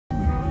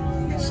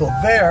So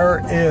there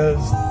is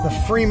the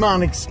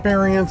Freemont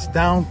Experience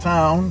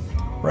downtown,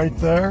 right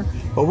there.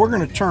 But we're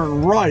going to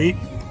turn right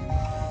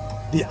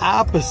the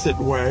opposite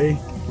way.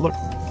 Look.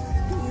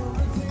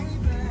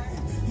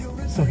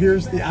 So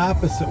here's the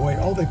opposite way.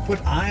 Oh, they put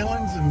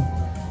islands and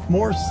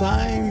more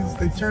signs.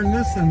 They turned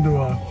this into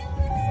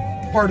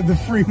a part of the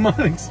Freemont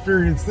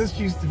Experience. This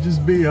used to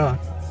just be a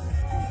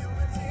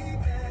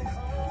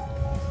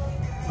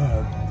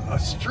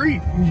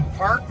street. And you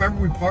park.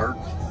 Remember we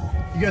parked?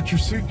 You got your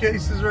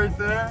suitcases right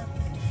there.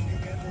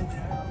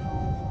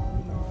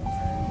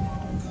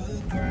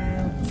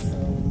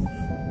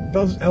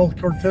 Those El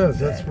Cortez.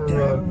 That's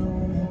where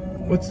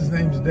what's his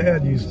name's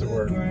dad used to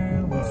work.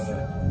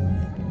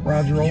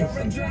 Roger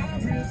Olson.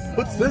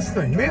 What's this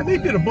thing? Man, they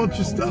did a bunch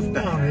of stuff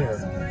down here.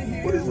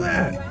 What is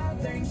that?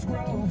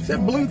 It's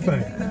that blue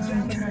thing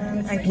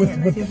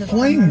with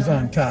flames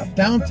on top.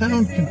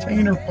 Downtown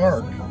Container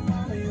Park.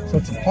 So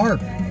it's a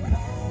park.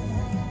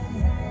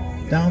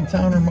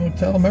 Downtown or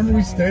motel. Remember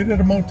we stayed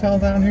at a motel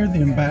down here, the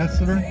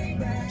Ambassador?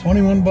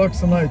 21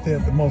 bucks a night. They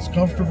had the most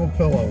comfortable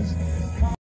pillows.